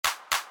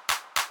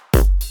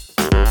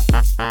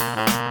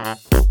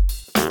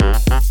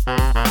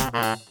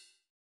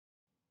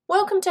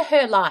Welcome to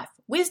Her Life,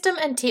 wisdom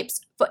and tips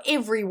for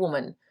every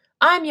woman.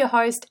 I'm your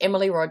host,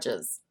 Emily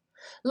Rogers.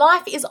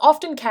 Life is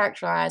often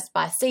characterised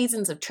by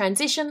seasons of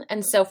transition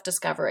and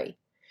self-discovery.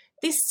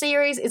 This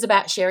series is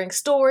about sharing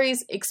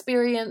stories,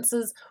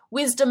 experiences,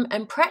 wisdom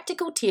and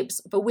practical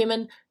tips for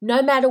women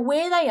no matter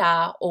where they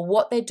are or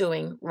what they're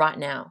doing right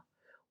now.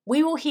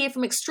 We will hear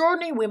from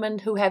extraordinary women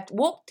who have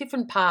walked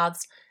different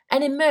paths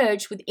and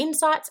emerged with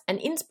insights and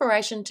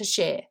inspiration to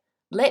share.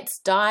 Let's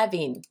dive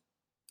in.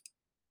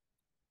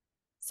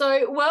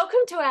 So,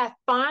 welcome to our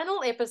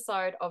final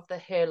episode of the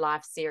Her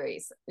Life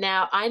series.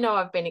 Now, I know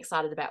I've been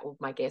excited about all of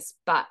my guests,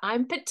 but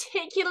I'm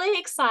particularly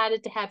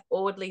excited to have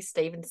Audley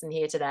Stevenson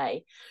here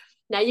today.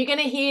 Now, you're going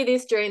to hear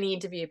this during the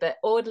interview, but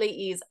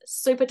Audley is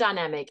super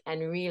dynamic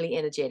and really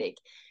energetic.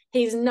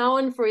 He's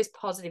known for his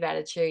positive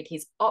attitude,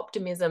 his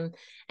optimism,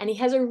 and he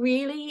has a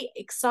really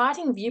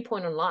exciting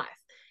viewpoint on life.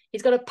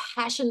 He's got a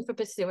passion for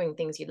pursuing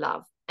things you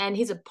love, and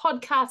he's a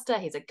podcaster,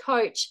 he's a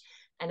coach,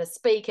 and a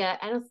speaker,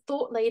 and a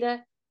thought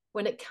leader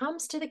when it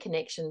comes to the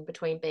connection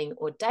between being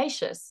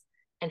audacious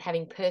and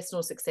having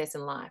personal success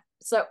in life.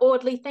 So,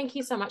 Audley, thank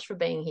you so much for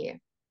being here.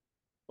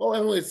 Oh,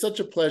 Emily, it's such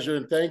a pleasure,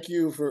 and thank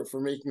you for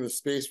making the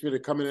space for you to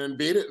come in and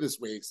invade it this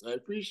week. So I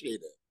appreciate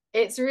it.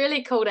 It's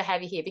really cool to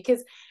have you here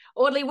because,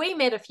 Audley, we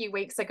met a few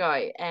weeks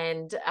ago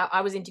and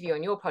I was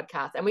interviewing your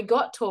podcast and we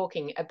got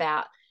talking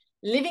about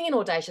living an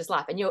audacious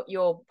life. And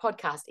your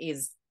podcast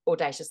is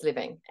Audacious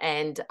Living,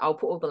 and I'll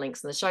put all the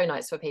links in the show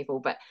notes for people.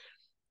 But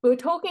we were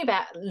talking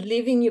about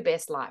living your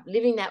best life,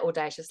 living that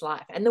audacious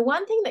life. And the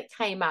one thing that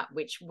came up,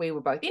 which we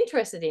were both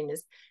interested in,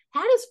 is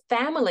how does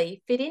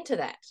family fit into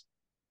that?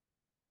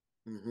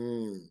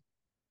 Mm-hmm.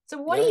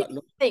 So what do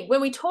you think?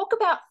 When we talk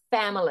about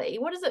family,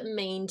 what does it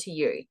mean to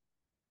you?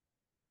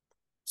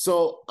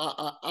 So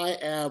I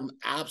am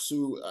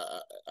absolute.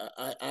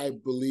 I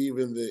believe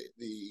in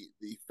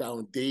the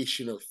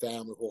foundation of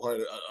family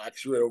wholeheartedly.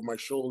 Actually, right over my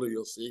shoulder,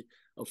 you'll see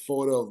a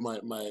photo of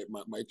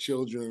my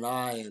children and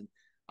I, and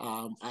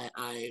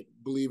I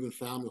believe in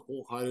family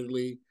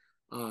wholeheartedly.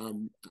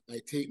 I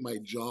take my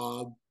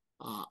job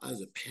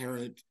as a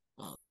parent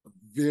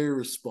very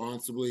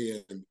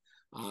responsibly, and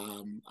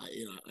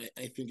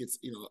I think it's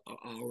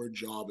our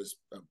job as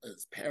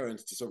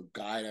parents to sort of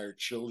guide our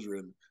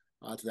children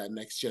to that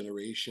next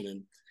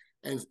generation,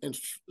 and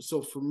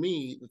so for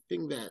me, the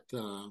thing that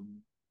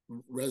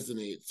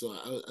resonates. So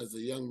as a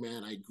young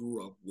man, I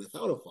grew up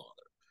without a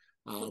father.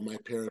 My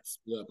parents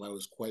split up. I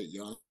was quite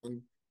young.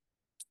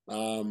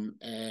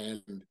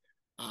 And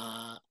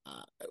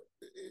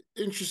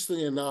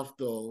interestingly enough,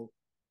 though,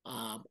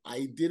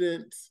 I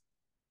didn't,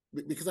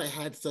 because I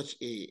had such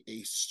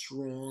a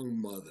strong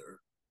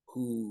mother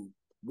who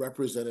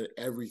represented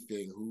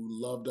everything, who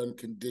loved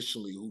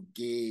unconditionally, who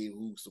gave,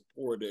 who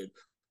supported,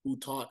 who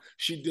taught.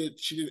 She did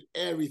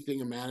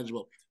everything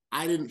imaginable.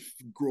 I didn't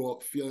grow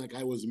up feeling like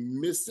I was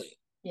missing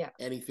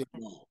anything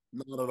at all,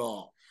 not at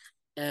all.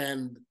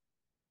 And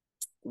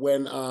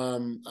when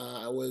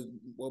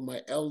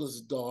my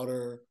eldest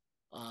daughter,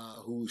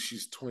 who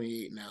she's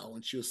 28 now,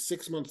 when she was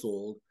 6 months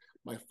old,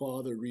 my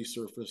father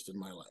resurfaced in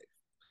my life,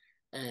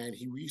 and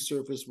he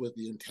resurfaced with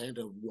the intent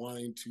of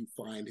wanting to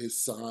find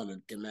his son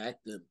and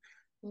connect, and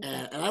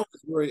I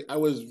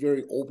was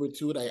very open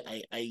to it.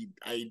 I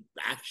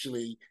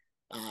actually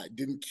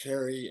didn't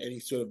carry any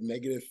sort of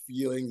negative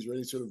feelings or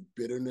any sort of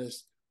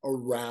bitterness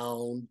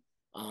around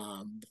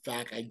the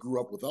fact I grew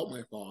up without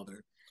my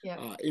father.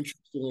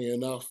 Interestingly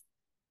enough,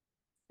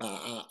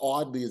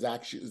 Audley is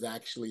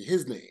actually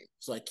his name,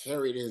 so I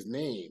carried his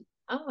name.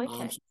 Oh,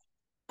 okay. So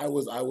I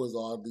was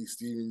Audley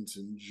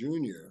Stevenson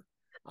Jr.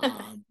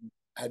 I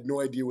had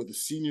no idea what the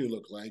senior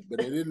looked like,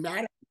 but it didn't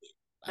matter.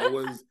 I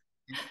was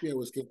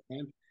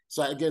content.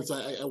 So again,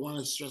 I want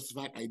to stress the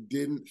fact I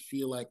didn't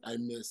feel like I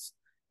missed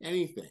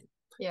anything.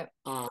 Yeah.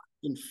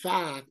 In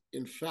fact,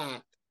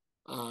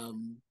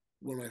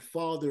 when my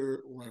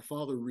father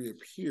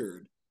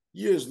reappeared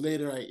years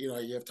later,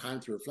 you have time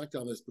to reflect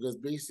on this, because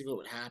basically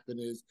what happened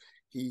is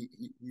he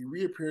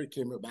reappeared,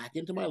 came back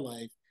into my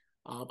life.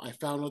 I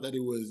found out that he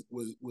was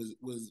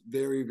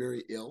very,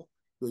 very ill.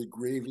 He was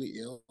gravely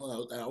ill.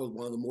 That was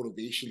one of the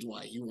motivations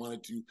why he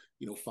wanted to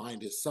find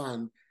his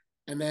son.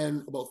 And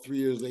then about 3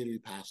 years later, he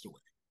passed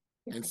away.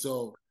 Okay. And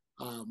so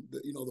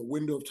the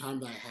window of time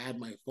that I had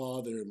my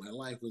father in my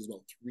life was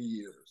about 3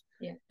 years.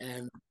 Yeah.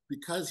 And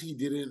because he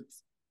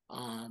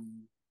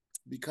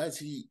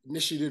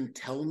initially didn't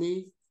tell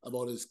me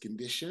about his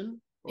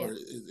condition or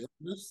his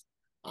illness,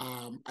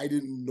 I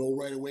didn't know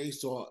right away.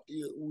 So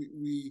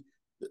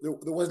there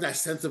wasn't that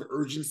sense of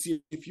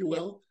urgency, if you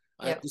will.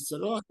 I just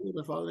said, "Oh, hey,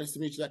 my father, nice to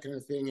meet you," that kind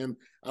of thing. And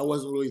I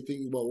wasn't really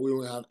thinking about we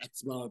only have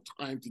X amount of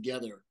time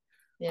together.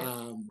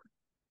 Yeah.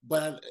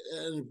 But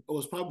it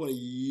was probably a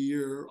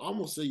year,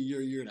 almost a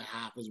year and a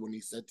half, is when he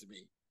said to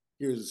me,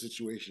 "Here's the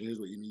situation. Here's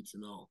what you need to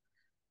know."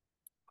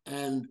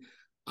 And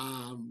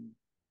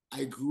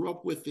I grew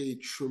up with a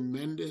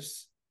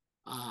tremendous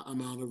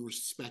amount of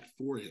respect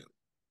for him.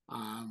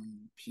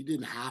 He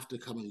didn't have to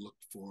come and look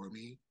for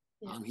me.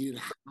 He didn't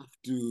have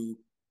to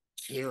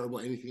care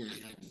about anything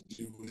I had to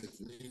do with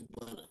me,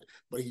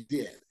 but he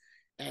did,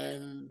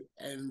 and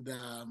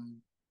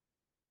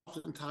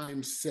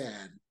oftentimes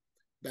said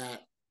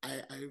that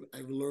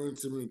I've learned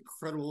some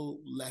incredible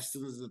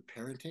lessons of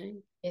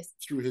parenting Yes.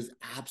 through his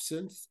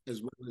absence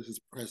as well as his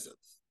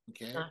presence.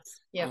 Okay,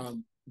 Nice. Yep.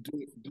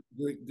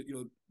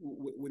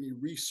 when he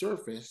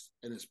resurfaced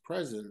in his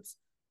presence,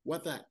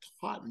 what that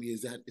taught me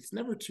is that it's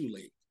never too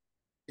late.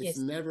 It's Yes.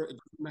 never, it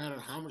doesn't matter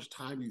how much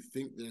time you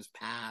think there's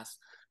passed,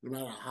 no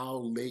matter how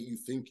late you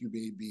think you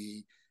may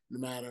be, no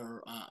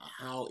matter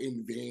how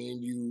in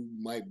vain you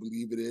might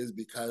believe it is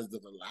because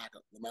of the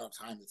amount of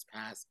time that's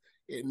passed.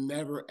 It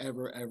never,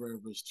 ever, ever,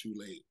 ever is too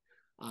late.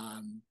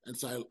 And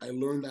so I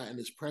learned that in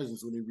his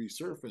presence when he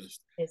resurfaced.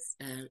 Yes.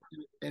 And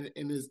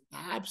in his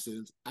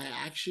absence, I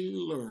actually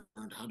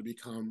learned how to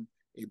become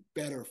a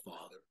better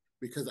father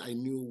because I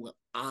knew what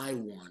I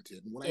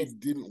wanted and what I Yes.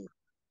 didn't want.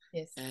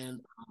 Yes.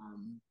 And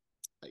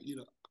you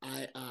know,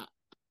 I've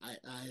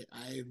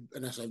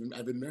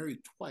been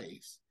married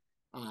twice,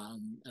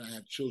 and I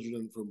have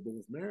children from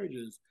both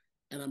marriages,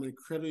 and I'm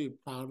incredibly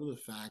proud of the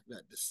fact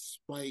that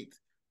despite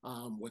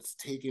what's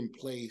taken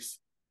place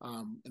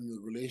in the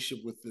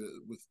relationship with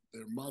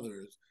their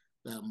mothers,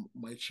 that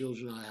my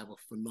children and I have a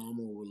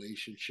phenomenal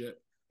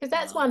relationship. Because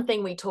that's Um, one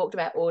thing we talked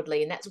about,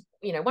 Audley, and that's,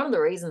 one of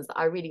the reasons that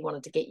I really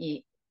wanted to get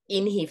you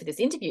in here for this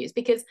interview is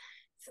because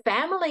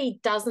family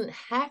doesn't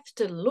have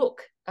to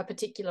look a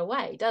particular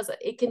way, does it?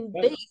 It can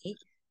be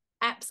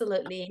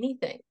absolutely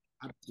anything.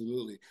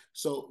 Absolutely.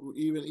 So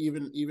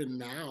even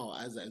now,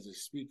 as I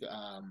speak,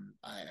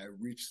 I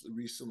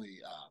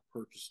recently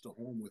purchased a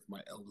home with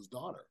my eldest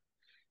daughter,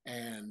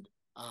 and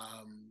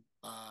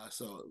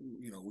so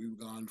we've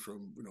gone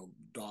from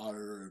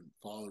daughter and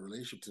father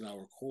relationship to now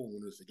we're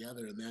co-owners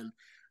together, and then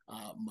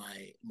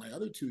my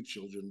other two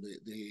children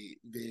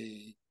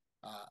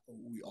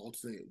we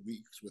alternate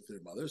weeks with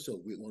their mother, so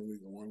 1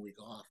 week on 1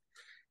 week off,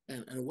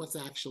 and what's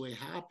actually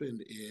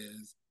happened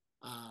is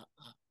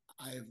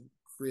I've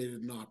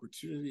created an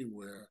opportunity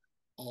where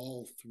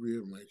all three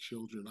of my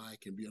children and I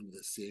can be under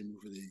the same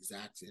roof at the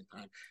exact same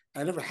time.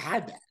 I never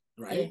had that,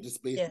 Yeah. right?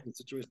 Just based Yeah. on the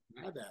situation,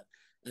 I had that.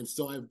 And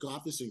so I've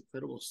got this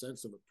incredible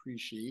sense of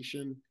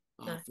appreciation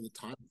Nice. for the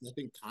time. I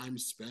think time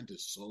spent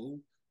is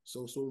so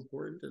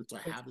important. And so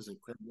I Yes. have this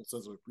incredible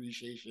sense of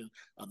appreciation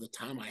of the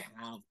time I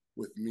have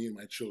with me and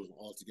my children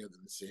all together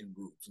in the same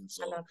groups. And I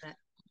so love that.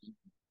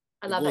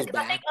 I it love that goes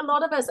because I think back. a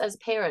lot of us as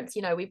parents,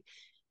 we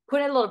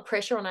put a lot of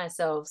pressure on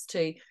ourselves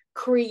to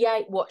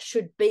create what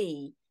should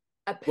be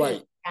a Right.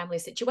 perfect family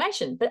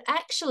situation. But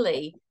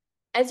actually,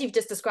 as you've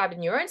just described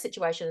in your own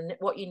situation and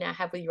what you now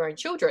have with your own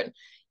children,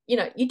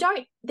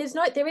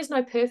 there is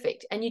no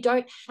perfect, and you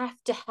don't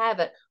have to have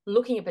it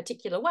looking a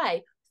particular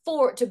way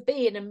for it to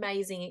be an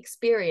amazing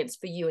experience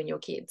for you and your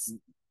kids.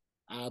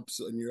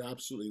 Absolutely, and you're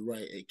absolutely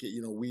right.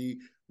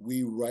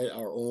 We write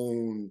our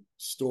own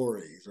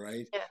stories,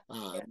 right? Yeah.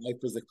 Yeah.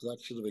 Life is a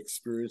collection of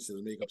experiences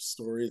that make up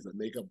stories that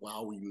make up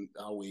how we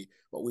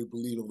what we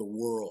believe of the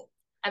world.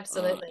 Uh,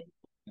 Absolutely.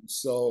 and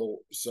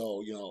so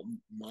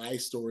my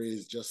story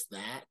is just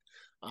that.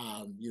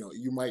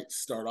 You might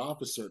start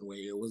off a certain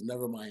way. It was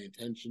never my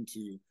intention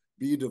to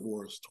be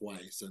divorced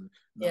twice and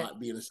Yeah. not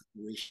be in a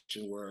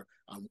situation where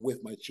I'm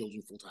with my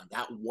children full time.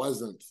 That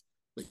wasn't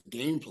the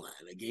game plan.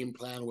 The game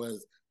plan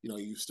was,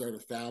 you start a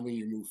family,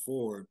 you move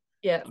forward.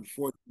 Yeah.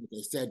 Unfortunately, like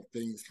I said,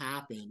 things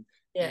happen,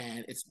 Yeah.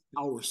 and it's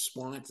our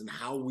response and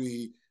how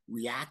we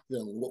react to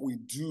them, what we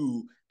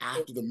do Yes.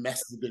 after the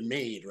mess has been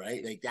made,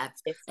 right? Like Yes.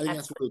 I think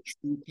that's what Absolutely. the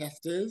true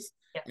test is.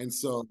 Yeah. And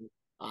so,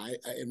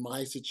 in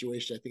my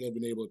situation, I think I've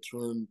been able to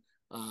turn,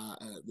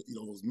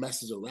 those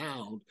messes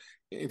around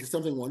into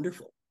something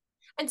wonderful.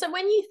 And so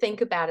when you think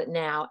about it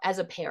now as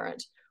a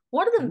parent,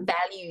 what are the Mhm.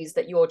 values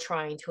that you're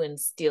trying to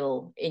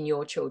instill in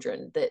your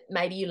children that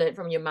maybe you learned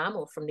from your mum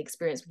or from the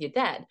experience with your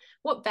dad?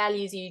 What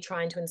values are you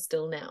trying to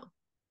instill now?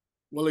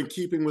 Well, in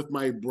keeping with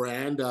my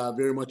brand,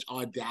 very much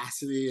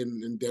audacity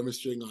and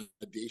demonstrating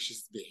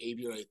audacious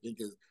behavior, I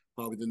think is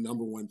probably the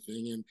number one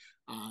thing.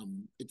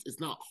 And it's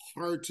not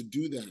hard to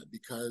do that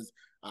because,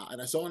 and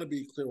I still want to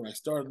be clear, when I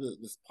started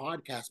this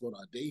podcast about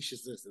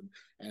audaciousness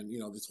and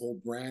this whole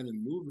brand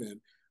and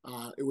movement,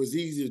 it was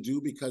easy to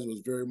do because it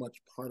was very much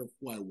part of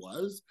who I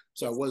was.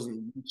 So I Yes.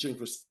 wasn't reaching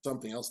for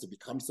something else to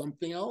become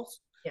something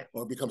else, Yeah.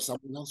 or become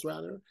something else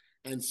rather.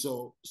 And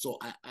so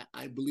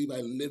I believe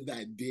I live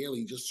that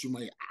daily just through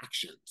my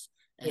actions.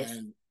 Yes.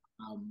 And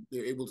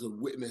they're able to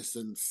witness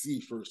and see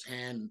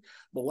firsthand.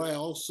 But what I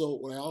also,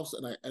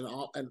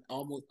 and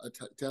almost,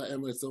 tell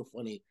Emma, it's so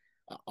funny.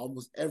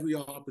 Almost every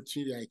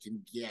opportunity I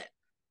can get,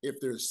 if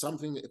there's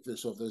something, if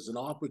there's an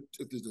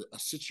if there's a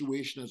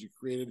situation as you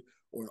created,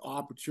 or an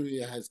opportunity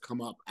that has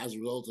come up as a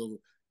result of,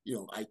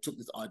 I took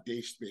this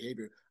audacious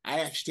behavior. I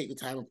actually take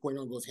the time and point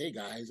out and goes, hey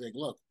guys, like,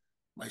 look,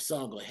 my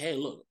son will go, hey,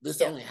 look, this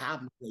Yeah. only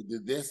happened. I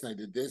did this, and I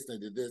did this, and I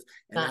did this,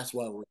 and Nice. that's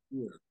why we're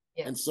here.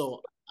 Yeah. And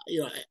so,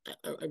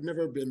 I've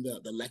never been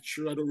the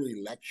lecturer. I don't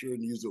really lecture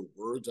and use the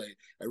words. I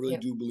really Yeah.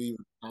 do believe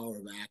in the power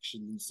of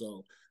action. And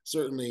so,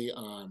 certainly,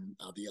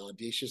 the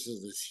audacious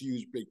is this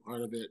huge, big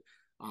part of it.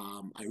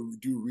 I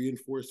do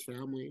reinforce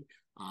family.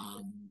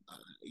 My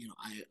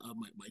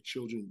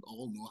children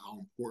all know how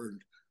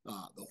important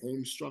the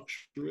home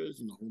structure is,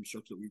 and the home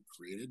structure that we've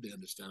created. They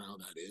understand how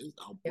that is,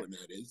 how Yep. important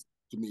that is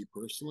to me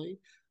personally.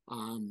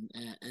 And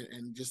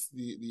just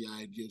the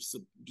idea of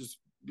just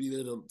be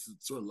there to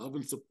sort of love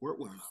and support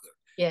one another.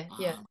 Yeah.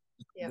 Yeah. Um,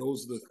 Yeah.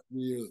 those are the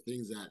three of the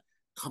things that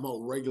come out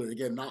regularly.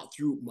 Again, not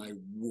through my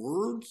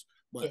words,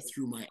 but Yes.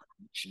 through my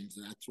actions.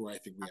 And that's where I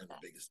think we have the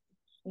Okay. biggest.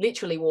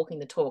 Literally walking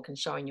the talk and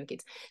showing your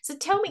kids. So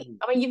tell me,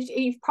 I mean,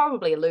 you've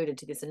probably alluded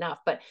to this enough,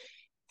 but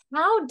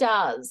how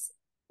does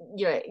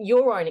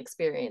your own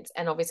experience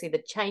and obviously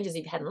the changes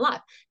you've had in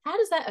life, how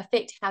does that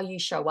affect how you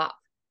show up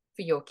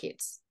for your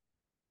kids?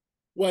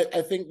 Well,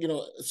 I think,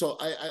 so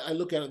I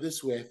look at it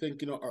this way. I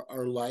think,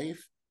 our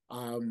life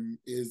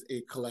is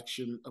a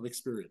collection of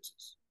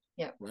experiences,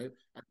 Yeah. right?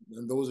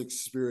 And those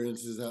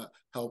experiences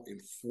help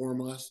inform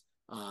us,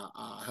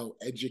 help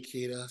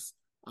educate us,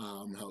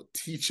 help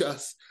teach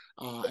us,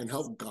 and Yes.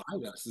 help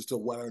guide us as to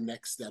what our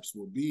next steps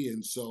will be.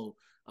 And so,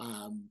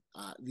 I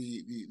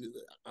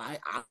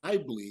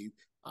believe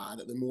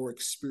that the more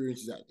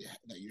experiences that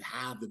you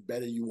have, the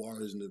better you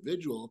are as an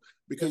individual, Yeah.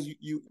 because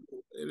you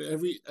in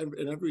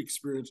every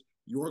experience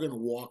you're going to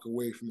walk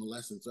away from the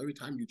lesson. So every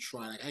time you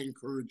try, like I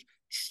encourage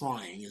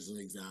trying as an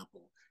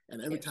example,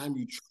 and every Yeah. time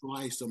you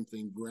try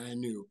something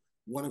brand new,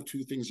 one of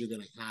two things are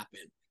going to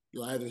happen.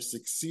 You'll either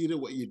succeed at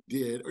what you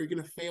did, or you're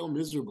going to fail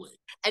miserably,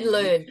 And right?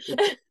 learn.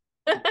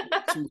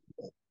 It's two.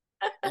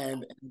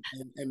 And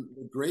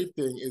the great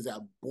thing is that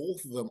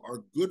both of them are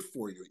good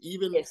for you,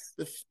 even Yes.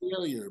 the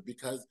failure,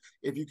 because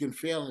if you can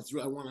fail, and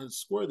I want to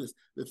score this,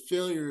 the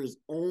failure is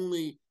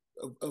only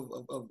of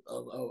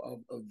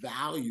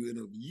value and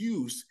of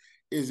use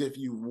is if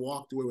you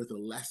walked away with a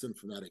lesson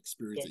from that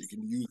experience that you Yes.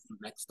 can use for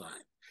next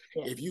time.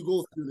 Yeah. If you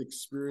go through an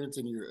experience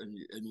and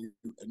you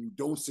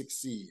don't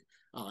succeed,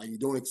 and you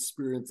don't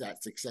experience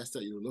that success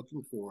that you're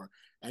looking for,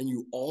 and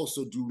you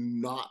also do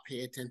not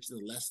pay attention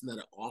to the lesson that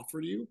it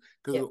offered you,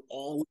 because Yeah. it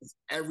always,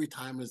 every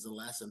time is a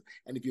lesson.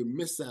 And if you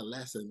miss that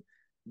lesson,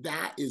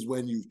 that is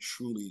when you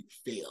truly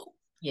fail.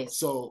 Yes.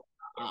 So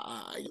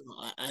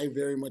Yeah. I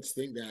very much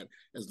think that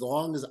as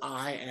long as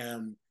I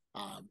am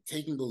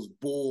taking those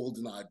bold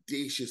and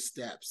audacious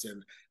steps,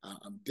 and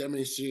I'm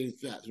demonstrating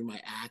that through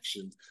my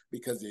actions,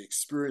 because the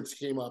experience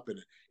came up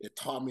and it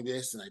taught me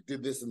this, and I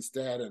did this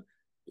instead, and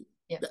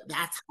Yeah.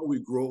 that's how we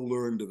grow,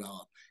 learn,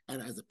 develop.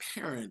 And as a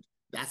parent,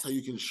 that's how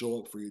you can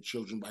show up for your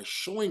children, by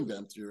showing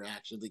them through your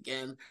actions.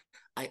 Again,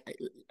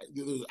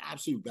 there's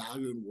absolute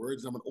value in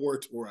words. I'm an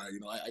orator.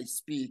 I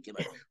speak and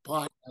I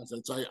podcast,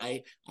 and so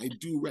I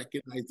do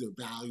recognize the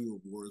value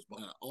of words,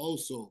 but I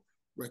also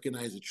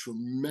recognize the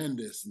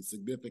tremendous and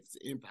significant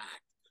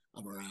impact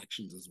of our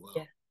actions as Yeah.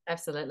 well.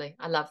 Absolutely.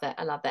 I love that.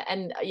 I love that.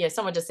 And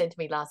someone just said to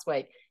me last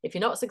week, if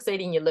you're not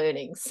succeeding, you're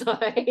learning. So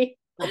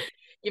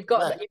you've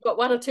got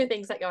one or two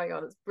things that going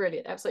on. It's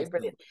brilliant, absolutely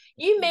brilliant.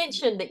 You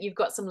mentioned that you've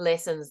got some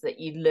lessons that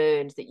you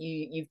learned that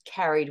you've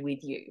carried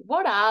with you.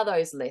 What are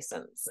those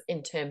lessons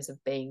in terms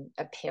of being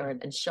a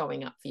parent and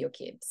showing up for your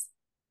kids?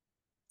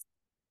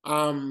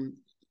 Um,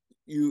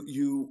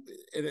 you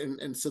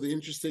and so the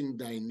interesting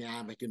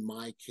dynamic in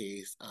my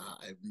case,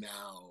 I'm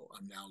now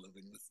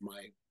living with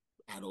my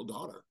adult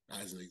daughter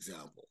as an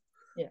example.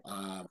 Yeah.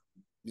 um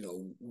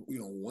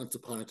Once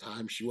upon a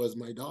time she was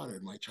my daughter,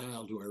 my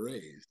child, who I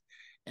raised,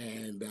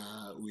 and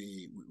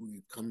we've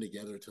come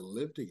together to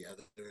live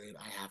together, and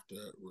I have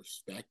to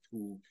respect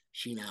who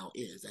she now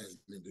is as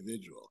an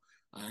individual.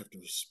 I have to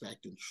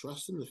respect and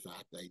trust in the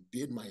fact that I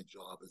did my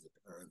job as a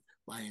parent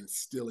by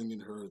instilling in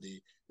her the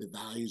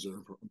values that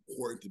are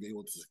important to be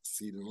able to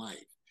succeed in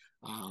life.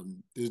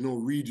 There's no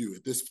redo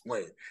at this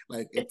point.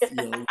 Like, it's,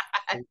 and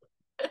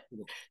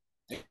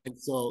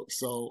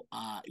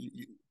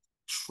you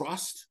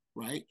trust,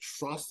 right?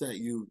 Trust that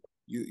you've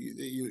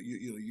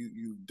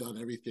done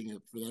everything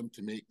for them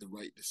to make the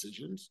right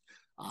decisions.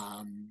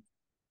 Um,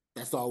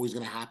 that's not always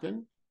going to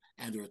happen,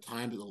 and there are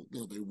times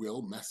that they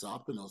will mess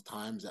up, and those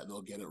times that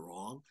they'll get it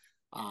wrong.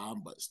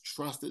 But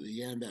trust at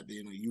the end that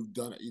you've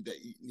done it, that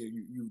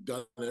you've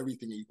done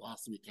everything that you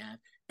possibly can,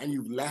 and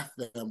you've left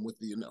them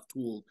with enough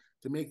tools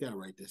to make that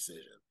right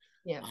decision.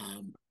 Yeah.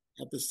 Um,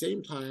 at the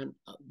same time,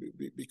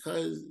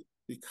 because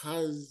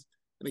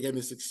and again,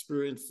 this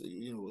experience,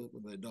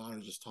 with my daughter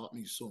just taught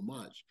me so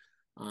much.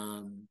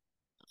 Um,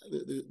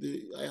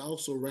 I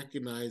also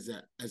recognize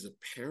that as a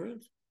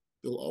parent,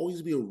 there'll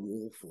always be a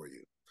role for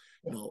you.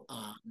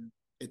 Yeah.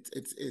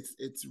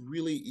 It's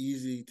really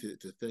easy to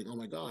think, oh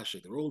my gosh,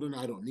 like they're older and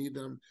I don't need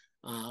them.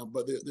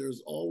 But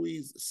there's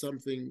always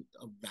something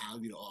of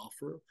value to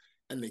offer.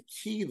 And the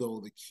key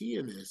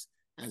in this,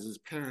 as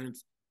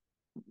parents,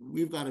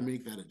 we've got to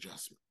make that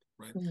adjustment,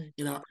 right?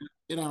 Mm-hmm.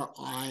 In our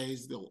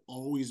eyes, they'll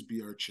always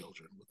be our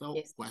children, without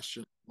Yes.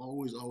 question.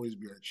 Always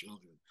be our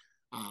children.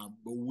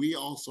 But we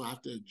also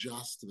have to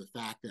adjust to the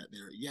fact that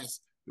they're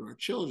our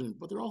children,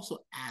 but they're also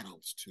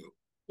adults too,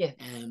 Yeah.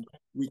 and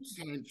we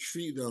can't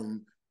treat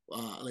them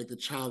like the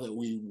child that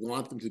we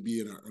want them to be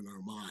in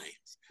our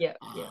minds. Yeah.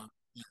 Yeah.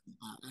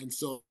 And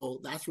so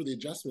that's where the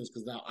adjustment is,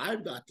 because now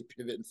I've got to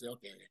pivot and say,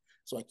 okay,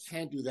 so I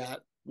can't do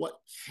that. What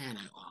can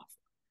I offer?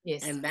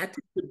 Yes. And that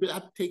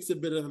takes a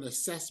bit of an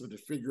assessment to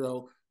figure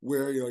out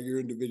where your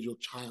individual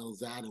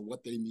child's at and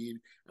what they need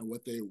and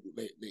what they'll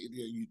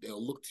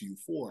look to you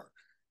for.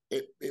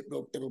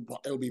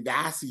 It'll be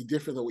vastly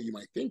different than what you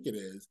might think it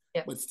is,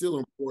 Yep. but still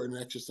important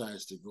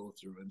exercise to go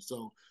through. And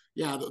so,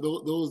 yeah,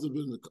 those have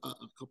been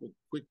a couple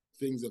quick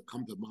things that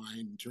come to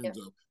mind in terms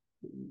Yep. of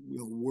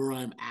where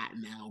I'm at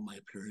now, my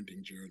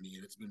parenting journey,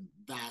 and it's been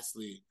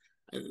vastly.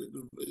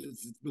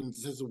 It's been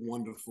such a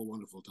wonderful,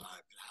 wonderful time.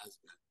 It has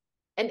been.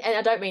 And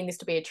I don't mean this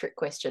to be a trick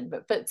question,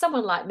 but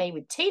someone like me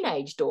with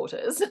teenage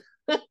daughters,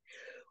 what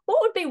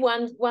would be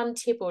one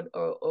tip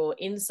or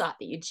insight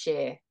that you'd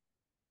share?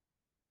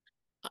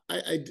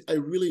 I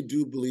really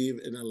do believe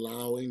in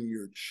allowing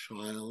your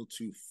child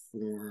to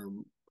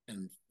form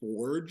and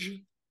forge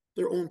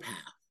their own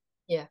path.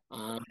 Yeah.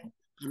 Um,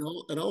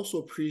 and also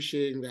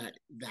appreciating that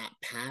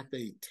path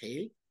they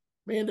take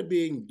may end up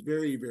being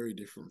very, very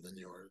different than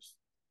yours.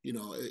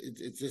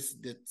 It's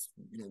just that's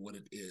what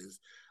it is.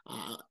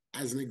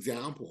 As an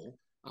example,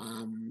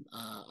 I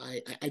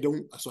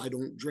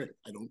don't drink.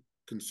 I don't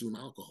consume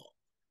alcohol.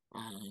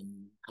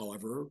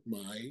 However,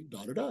 my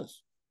daughter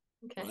does,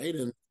 Okay. right?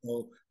 And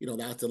so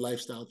that's a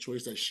lifestyle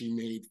choice that she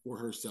made for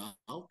herself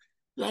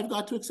that I've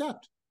got to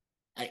accept.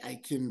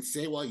 I can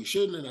say, well, you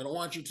shouldn't, and I don't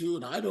want you to,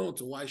 and I don't,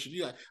 so why should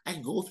you? I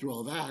can go through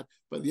all that,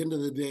 but at the end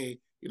of the day,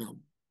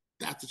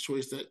 that's a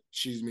choice that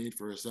she's made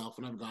for herself,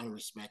 and I've got to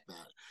respect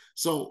that.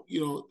 So,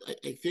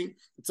 I think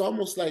it's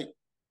almost like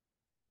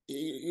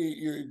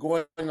you're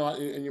going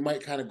on, and you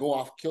might kind of go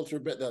off kilter a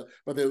bit,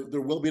 but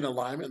there will be an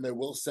alignment, and they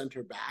will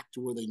center back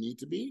to where they need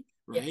to be,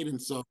 Yeah. right?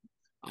 And so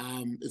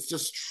it's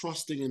just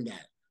trusting in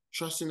that,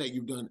 trusting that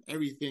you've done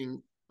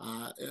everything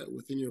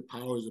within your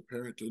power as a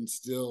parent to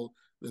instill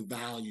the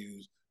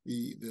values,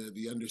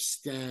 the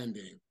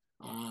understanding.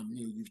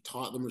 You've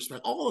taught them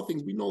respect, all the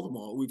things, we know them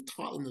all. We've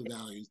taught them the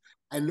values.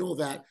 I know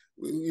that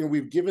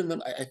we've given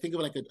them. I think of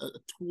it like a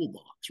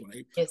toolbox,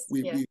 right? Yes.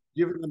 We've, Yeah. we've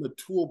given them a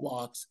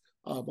toolbox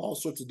of all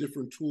sorts of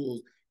different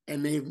tools,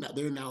 and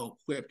they're now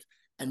equipped,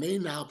 and they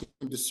now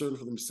can discern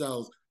for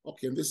themselves.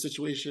 Okay, in this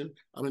situation,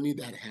 I'm gonna need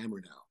that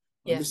hammer now.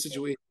 In Yeah. this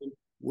situation,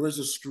 where's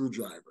a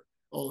screwdriver?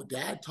 Oh,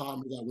 Dad taught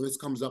me that when this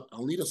comes up,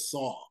 I'll need a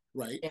saw,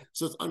 right? Yeah.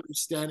 So it's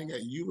understanding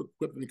that you've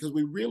equipped them, because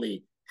we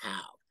really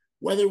have.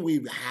 Whether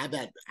we've had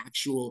that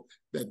actual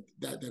that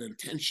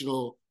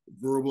intentional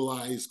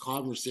verbalized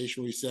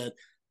conversation where we said,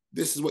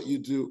 "This is what you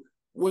do,"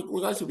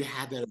 regardless if we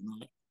had that or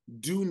not,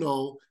 do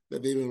know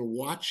that they've been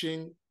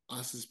watching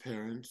us as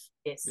parents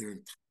Yes. their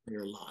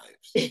entire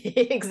lives.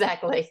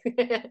 Exactly.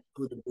 Where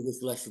the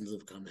biggest lessons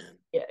have come in.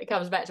 Yeah, it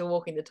comes back to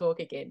walking the talk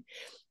again.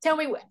 Tell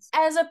me,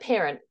 as a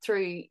parent,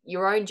 through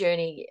your own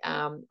journey,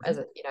 as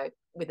a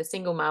with a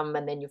single mum,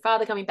 and then your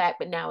father coming back,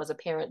 but now as a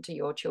parent to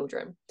your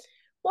children,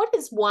 what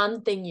is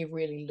one thing you've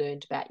really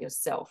learned about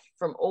yourself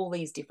from all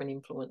these different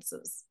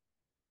influences?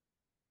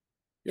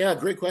 Yeah,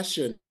 great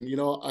question.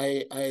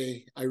 I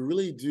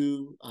really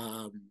do.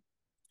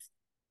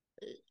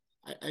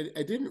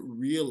 I didn't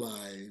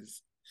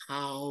realize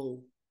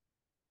how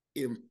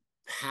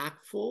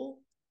impactful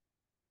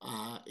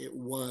it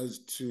was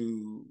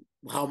to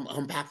how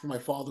impactful my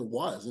father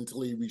was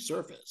until he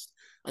resurfaced.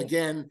 Yeah.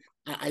 Again,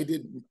 I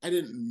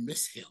didn't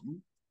miss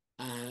him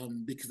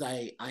because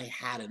I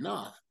had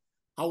enough.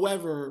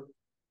 However,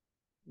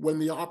 when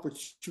the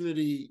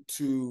opportunity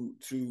to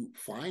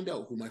find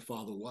out who my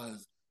father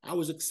was, I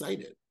was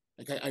excited.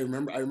 Like I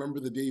remember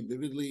the day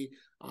vividly.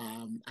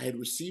 I had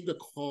received a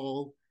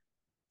call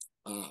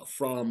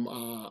from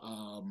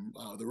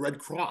the Red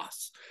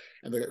Cross,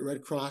 and the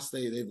Red Cross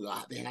they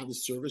have a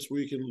service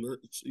where you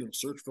can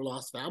search for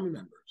lost family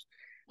members.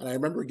 And I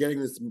remember getting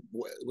this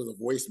with a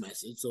voice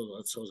message, so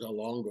that shows how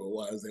long ago it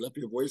was. They left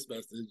me a voice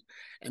message,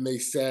 and they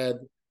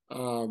said,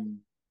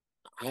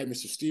 "Hi,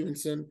 Mr.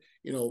 Stevenson.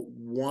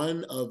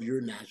 One of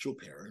your natural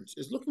parents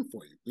is looking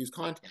for you. Please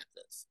contact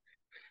us."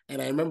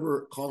 And I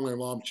remember calling my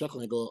mom,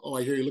 chuckling. I go, "Oh,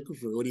 I hear you're looking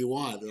for me. What do you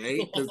want?" Right?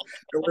 Because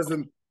it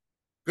wasn't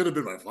could have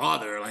been my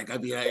father. Like, I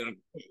mean,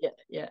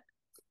 Yeah.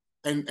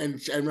 and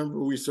I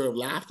remember we sort of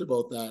laughed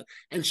about that.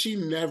 And she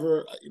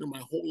never, my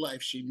whole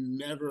life, she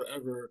never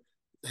ever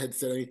had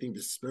said anything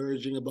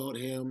disparaging about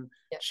him.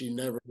 Yeah. She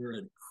never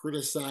had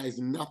criticized,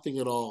 nothing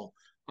at all.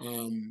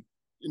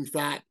 In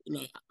fact,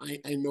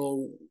 I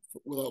know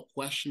without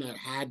question that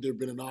had there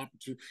been an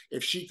opportunity,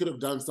 if she could have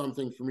done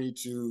something for me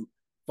to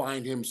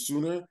find him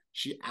sooner,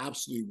 she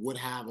absolutely would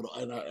have, and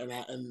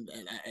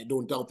I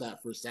don't doubt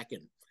that for a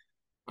second.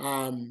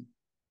 Um,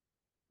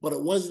 but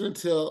it wasn't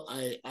until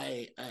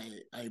I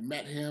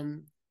met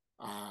him.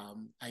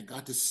 I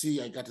got to see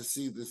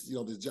this,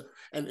 this,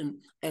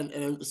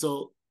 and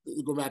so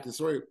go back to the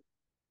story.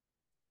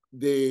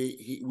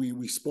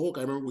 We spoke.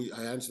 I remember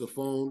I answered the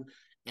phone,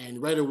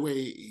 and right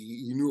away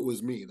he knew it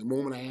was me. The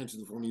moment I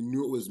answered the phone, he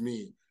knew it was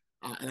me,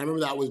 and I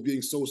remember that was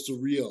being so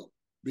surreal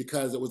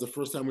because it was the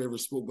first time we ever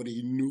spoke, but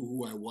he knew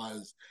who I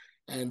was,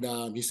 and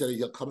he said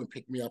he'll come and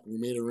pick me up, and we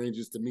made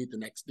arrangements to meet the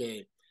next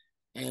day.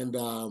 and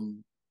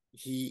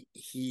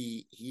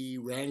he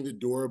rang the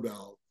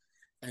doorbell.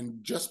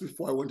 And just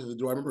before I went to the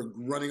door, I remember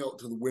running out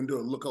to the window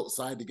and look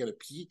outside to get a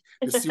peek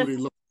to see what he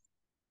looked.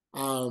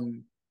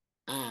 Um,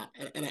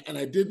 and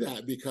I did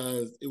that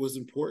because it was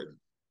important.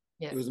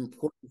 Yeah. It was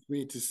important for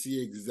me to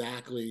see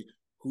exactly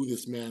who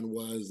this man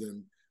was,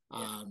 and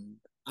Yeah.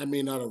 I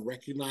may not have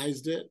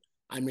recognized it.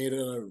 I may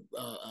not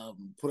have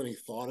put any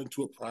thought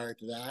into it prior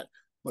to that,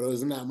 but it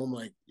was in that moment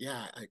like,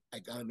 yeah, I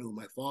got to know who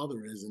my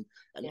father is,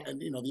 Yeah.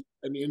 and you know,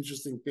 the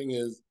interesting thing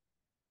is,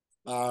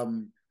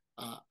 um,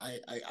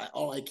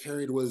 all I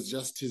carried was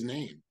just his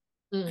name.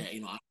 Mm.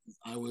 You know,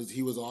 I was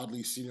he was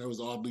oddly senior, I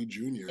was oddly Yeah.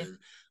 junior.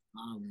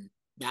 Um,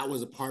 that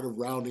was a part of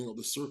rounding out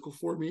the circle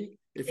for me,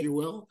 if Yeah. you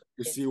will,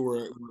 to Yeah. see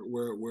where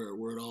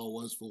it all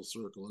was full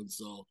circle. And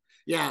so,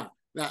 yeah,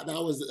 that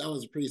was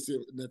a pretty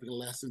significant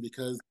lesson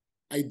because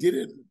I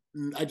didn't,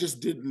 I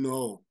just didn't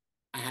know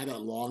I had that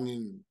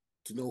longing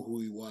to know who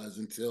he was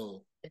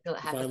until Until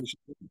it he happened. finally.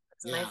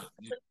 It's Yeah, amazing.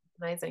 yeah.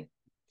 Amazing.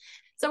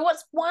 So,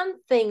 what's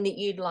one thing that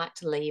you'd like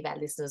to leave our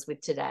listeners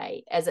with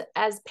today, as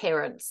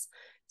parents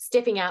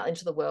stepping out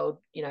into the world?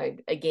 You know,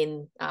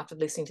 again after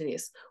listening to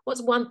this,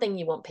 what's one thing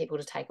you want people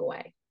to take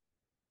away?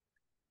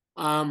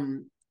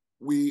 Um,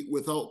 we,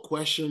 without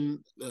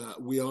question,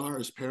 we are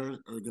as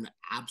parents are going to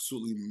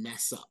absolutely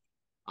mess up.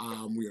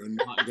 We are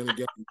not going to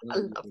get it I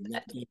right. love We're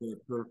not that. going to get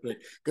it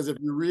perfect. Because if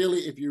you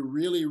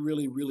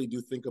really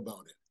do think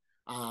about it,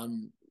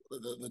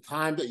 the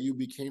time that you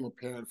became a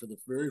parent for the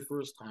very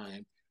first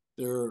time,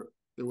 there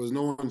there was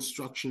no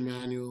instruction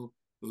manual,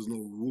 there was no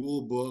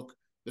rule book,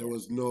 there Yeah.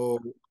 was no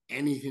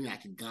anything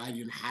that could guide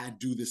you on how to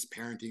do this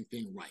parenting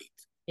thing right.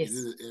 It Yes.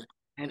 is,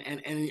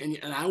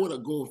 and I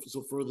would go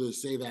so further to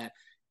say that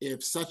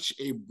if such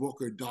a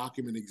book or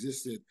document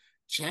existed,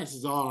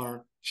 chances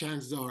are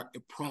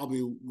it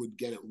probably would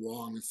get it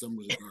wrong in some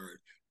regard.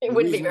 It The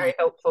wouldn't be reason why, very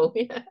helpful.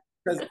 Yeah.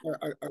 because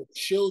our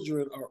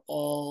children are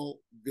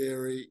all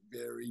very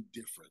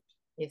different,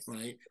 Yes.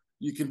 right?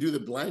 You can do the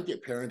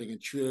blanket parenting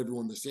and treat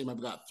everyone the same.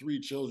 I've got three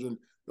children,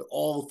 but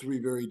all three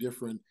very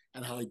different,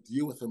 and how I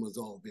deal with them is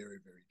all very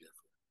different.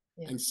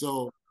 Yeah. And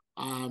so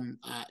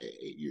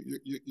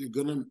you're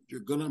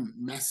gonna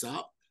mess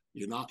up.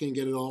 You're not gonna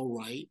get it all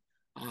right.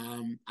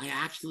 I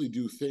actually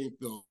do think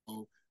though,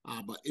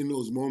 but in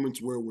those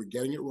moments where we're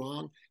getting it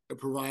wrong, it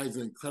provides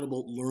an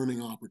incredible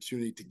learning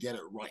opportunity to get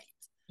it right.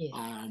 Yeah.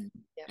 Um,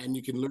 Yeah. and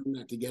you can learn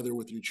that together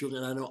with your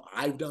children. I know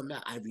I've done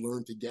that. I've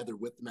learned together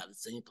with them at the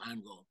same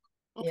time. Go,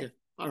 Yeah. okay,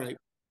 all right.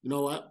 You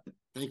know what?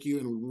 Thank you,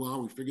 and we move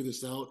on. We figure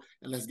this out,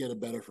 and let's get it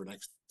better for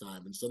next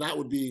time. And so that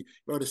would be, if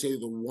I were to say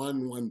the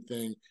one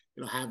thing,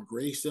 you know, have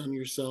grace on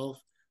yourself.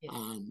 Yeah.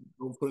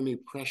 Don't put any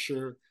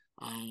pressure,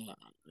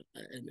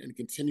 and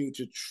continue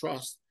to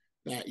trust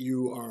that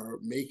you are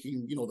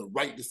making, you know, the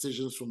right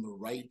decisions from the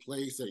right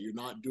place, that you're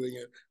not doing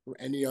it from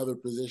any other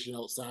position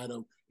outside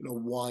of, you know,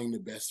 wanting the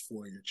best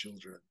for your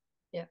children.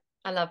 Yeah.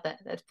 I love that.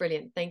 That's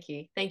brilliant. Thank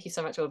you. Thank you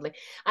so much, Audley.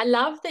 I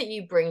love that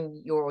you bring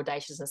your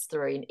audaciousness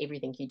through in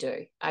everything you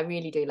do. I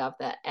really do love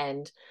that.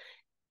 And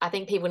I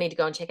think people need to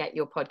go and check out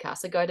your podcast.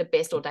 So go to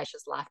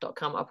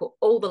bestaudaciouslife.com. I'll put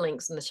all the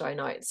links in the show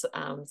notes,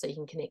 so you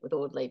can connect with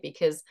Audley,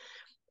 because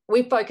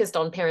we focused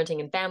on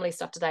parenting and family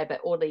stuff today, but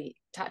Audley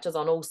touches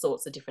on all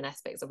sorts of different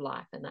aspects of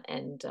life.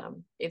 And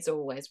it's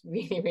always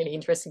really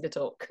interesting to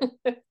talk.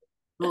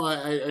 No,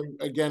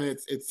 again,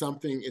 it's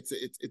something.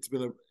 It's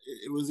been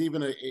it was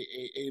even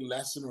a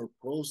lesson or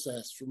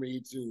process for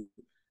me to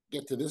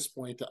get to this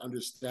point to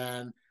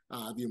understand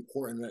the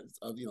importance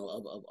of, you know,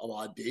 of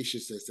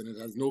audaciousness, and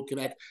it has no Yeah.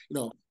 connect. You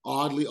know,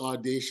 oddly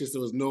audacious.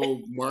 There was no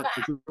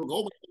marketing. Oh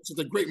my gosh, it's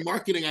a great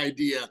marketing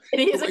idea.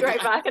 It Oh is a my great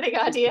god! marketing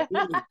idea.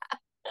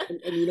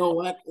 And you know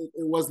what? It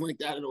wasn't like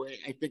that in a way.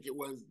 I think it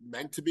was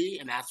meant to be,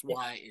 and that's Yeah.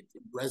 why it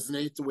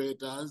resonates the way it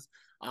does.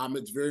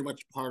 It's very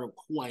much part of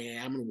who I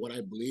am and what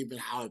I believe and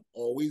how I've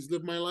always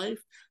lived my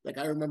life. Like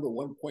I remember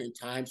one point in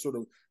time, sort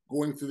of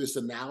going through this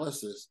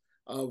analysis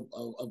of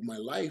my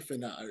life,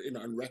 and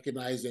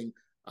recognizing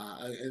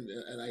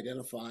and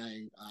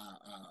identifying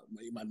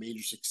my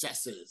major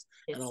successes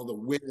and Yes. all the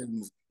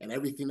wins and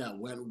everything that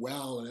went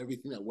well and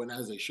everything that went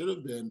as they should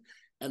have been.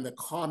 And the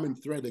common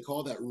thread, they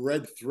call that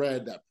red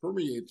thread that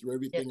permeated through Yeah.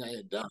 everything I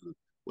had done,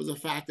 was the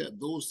fact that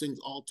those things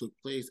all took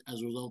place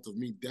as a result of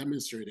me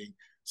demonstrating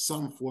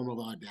some form of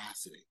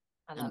audacity.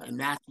 I love And it.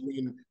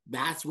 and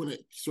that's when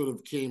it sort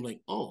of came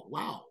like, oh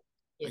wow,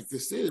 like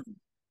Yes.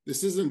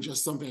 this isn't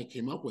just something I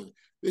came up with.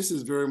 This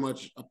is very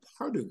much a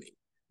part of me.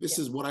 This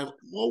Yeah. is what I've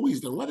always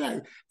done. Whether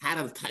I had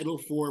a title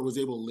for it, was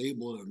able to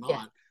label it or Yeah.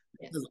 not,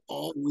 Yeah. it has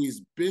always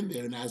been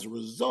there. And as a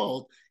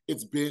result,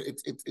 it's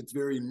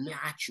very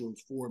natural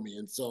for me.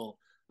 And so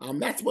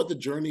that's what the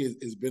journey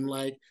has been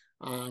like.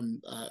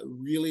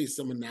 Really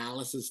some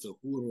analysis to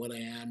who and what I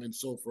am. And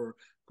so for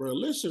our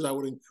listeners, I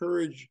would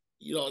encourage,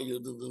 you know,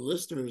 the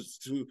listeners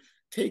to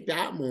take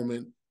that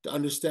moment to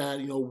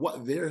understand, you know,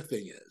 what their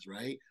thing is,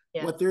 right?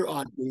 Yeah. What their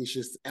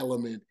audacious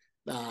element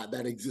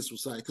that exists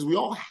inside, because we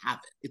all have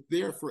it. It's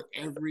there for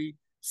every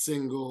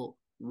single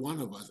one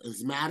of us.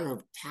 It's a matter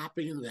of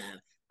tapping into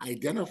that,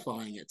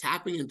 identifying it,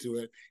 tapping into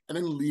it, and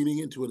then leaning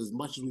into it as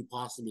much as we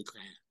possibly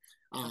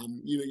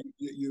can. You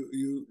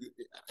know,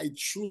 I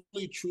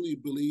truly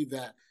believe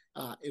that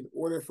in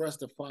order for us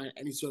to find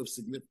any sort of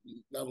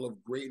significant level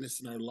of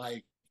greatness in our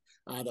life,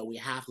 that we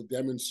have to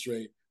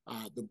demonstrate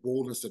the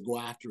boldness to go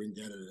after and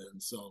get it.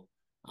 And so,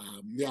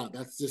 yeah,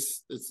 that's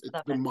just it's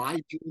been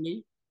my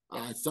journey.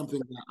 It's something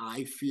that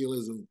I feel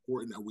is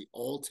important that we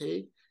all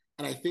take.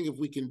 And I think if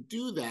we can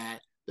do that,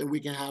 then we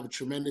can have a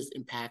tremendous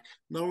impact,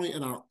 not only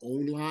in our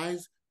own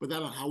lives, but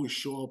that on how we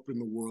show up in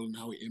the world and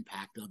how we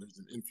impact others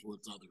and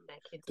influence others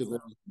to go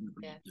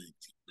yeah.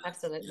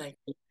 Absolutely.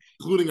 Yeah.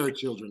 Including our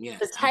children. Yes.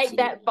 So take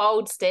that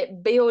bold step,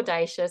 be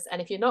audacious.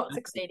 And if you're not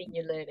succeeding,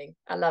 you're learning.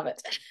 I love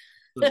it.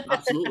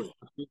 Absolutely.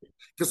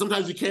 Because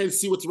sometimes you can't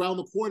see what's around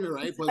the corner,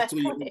 right? But so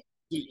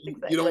you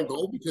don't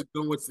go because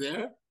you know what's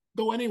there.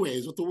 Go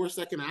anyways. What's the worst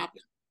that can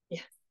happen? Yeah,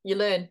 you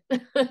learn.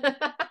 That's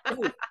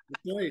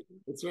right.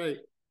 That's right.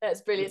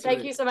 That's brilliant.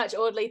 Thank you so much,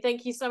 Audley.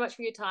 Thank you so much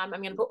for your time.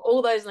 I'm going to put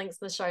all those links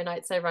in the show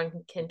notes so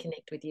everyone can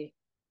connect with you.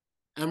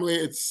 Emily,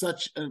 it's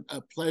such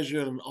a pleasure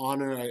and an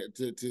honor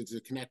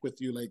to connect with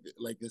you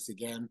like this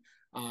again.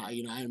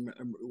 You know,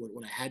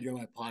 when I had you on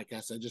my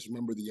podcast, I just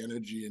remember the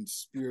energy and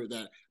spirit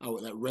that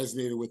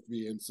resonated with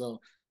me, and so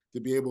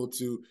to be able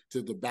to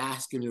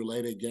bask in your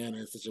light again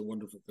is such a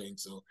wonderful thing.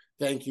 So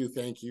thank you.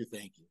 Thank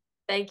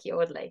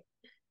you, Audley.